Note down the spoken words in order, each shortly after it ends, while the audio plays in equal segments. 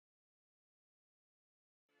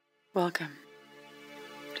Welcome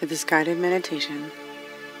to this guided meditation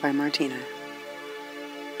by Martina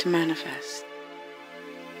to manifest.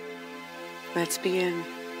 Let's begin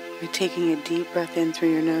by taking a deep breath in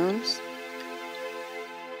through your nose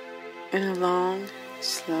and a long,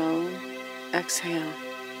 slow exhale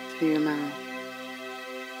through your mouth.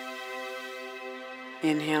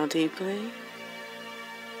 Inhale deeply.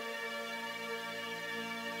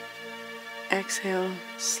 Exhale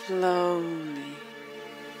slowly,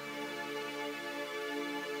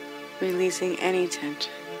 releasing any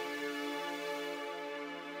tension.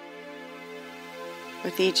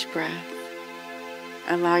 With each breath,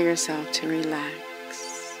 allow yourself to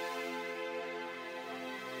relax.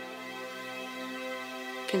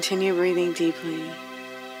 Continue breathing deeply,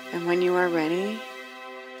 and when you are ready,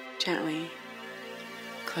 gently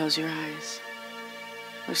close your eyes,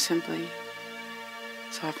 or simply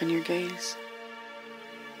soften your gaze.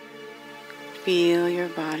 Feel your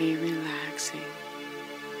body relaxing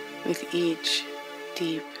with each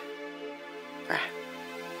deep breath.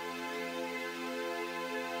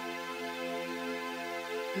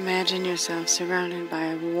 Imagine yourself surrounded by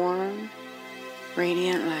a warm,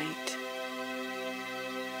 radiant light.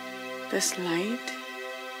 This light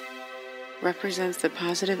represents the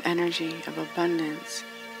positive energy of abundance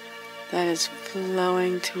that is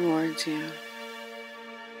flowing towards you.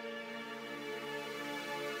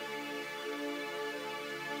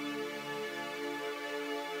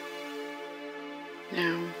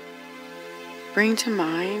 Now, bring to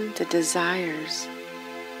mind the desires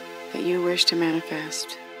that you wish to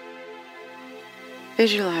manifest.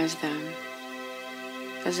 Visualize them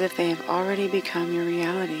as if they have already become your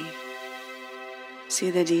reality.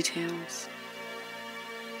 See the details,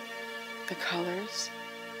 the colors,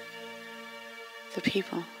 the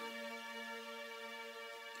people,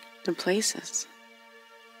 the places.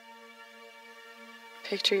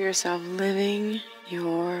 Picture yourself living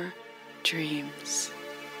your dreams.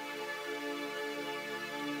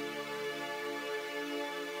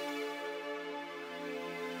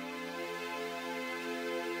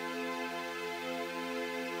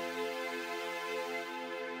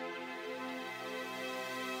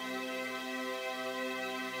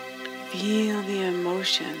 Feel the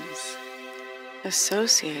emotions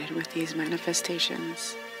associated with these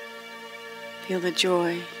manifestations. Feel the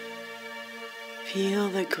joy. Feel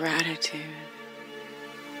the gratitude.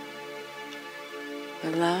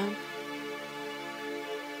 The love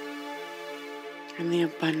and the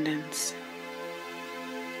abundance.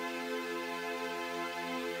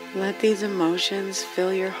 Let these emotions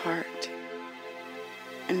fill your heart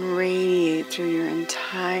and radiate through your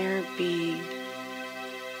entire being.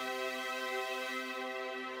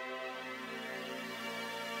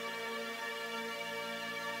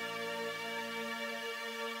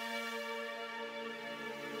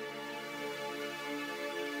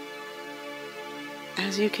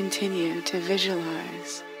 As you continue to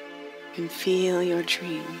visualize and feel your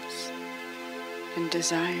dreams and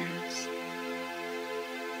desires,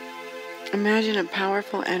 imagine a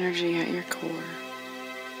powerful energy at your core.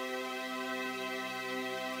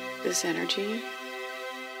 This energy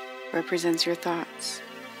represents your thoughts,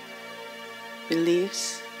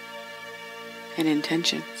 beliefs, and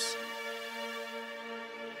intentions.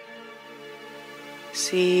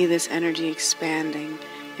 See this energy expanding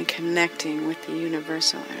and connecting with the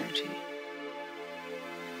universal energy,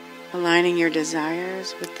 aligning your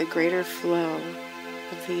desires with the greater flow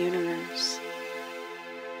of the universe.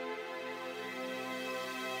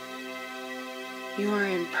 You are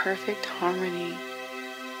in perfect harmony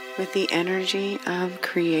with the energy of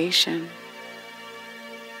creation.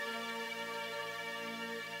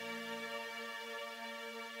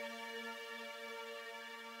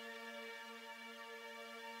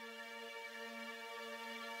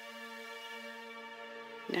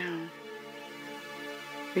 Now,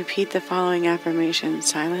 repeat the following affirmation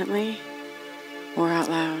silently or out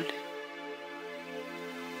loud.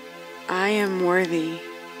 I am worthy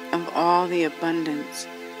of all the abundance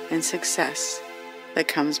and success that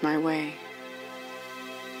comes my way.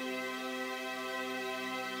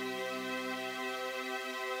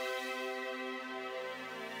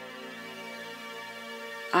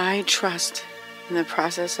 I trust in the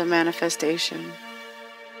process of manifestation.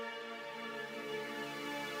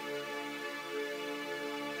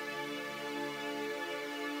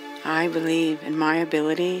 I believe in my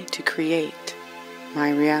ability to create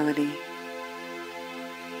my reality.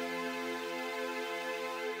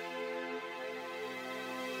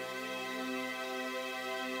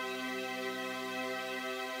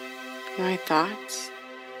 My thoughts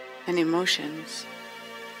and emotions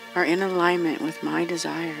are in alignment with my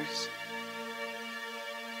desires.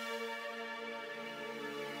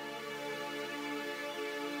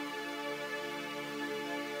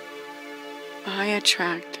 I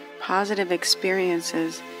attract positive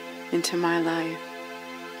experiences into my life.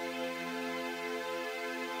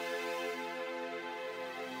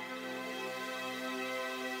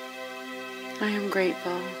 I am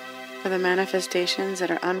grateful for the manifestations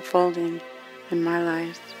that are unfolding in my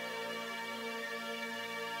life.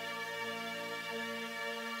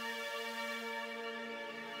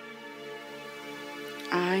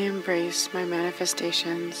 I embrace my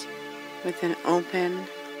manifestations with an open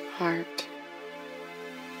heart.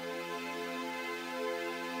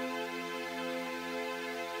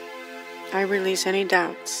 I release any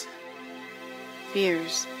doubts,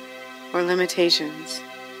 fears, or limitations.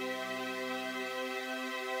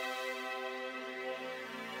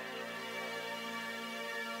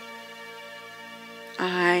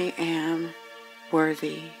 I am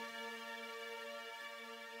worthy.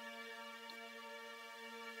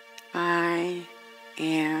 I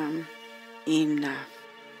am enough.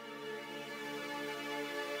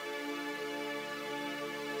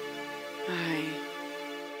 I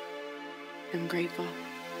am grateful.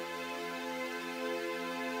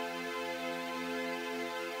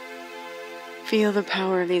 Feel the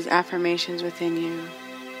power of these affirmations within you.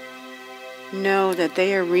 Know that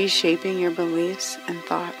they are reshaping your beliefs and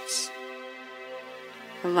thoughts,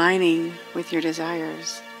 aligning with your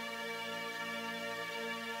desires.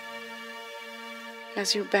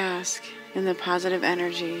 As you bask in the positive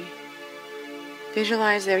energy,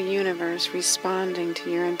 visualize their universe responding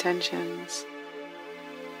to your intentions.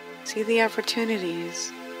 See the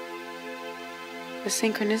opportunities, the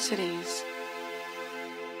synchronicities,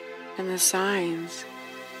 and the signs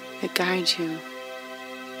that guide you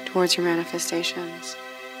towards your manifestations.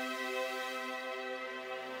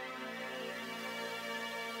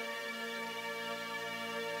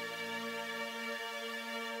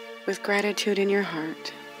 With gratitude in your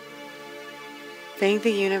heart, thank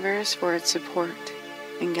the universe for its support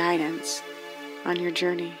and guidance on your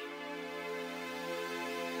journey.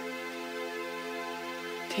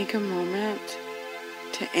 Take a moment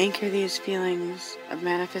to anchor these feelings of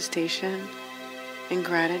manifestation and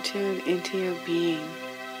gratitude into your being.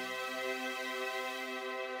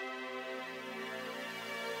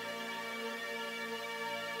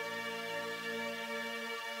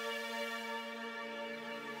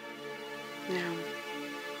 Now,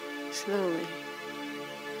 slowly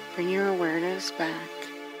bring your awareness back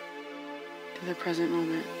to the present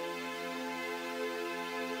moment.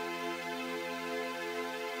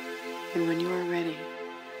 And when you are ready,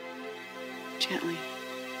 gently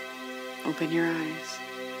open your eyes.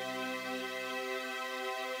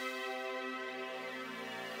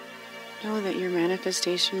 Know that your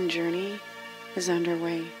manifestation journey is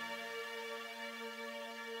underway.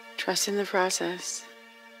 Trust in the process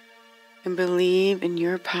and believe in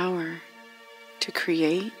your power to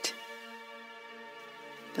create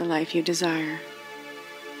the life you desire.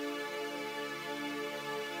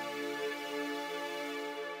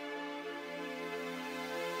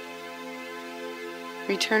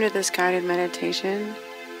 Return to this guided meditation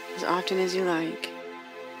as often as you like,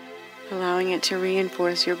 allowing it to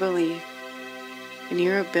reinforce your belief in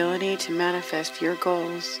your ability to manifest your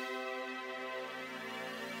goals.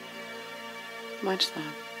 Much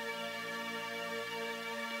love.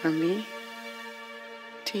 From me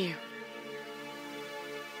to you.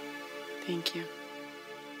 Thank you.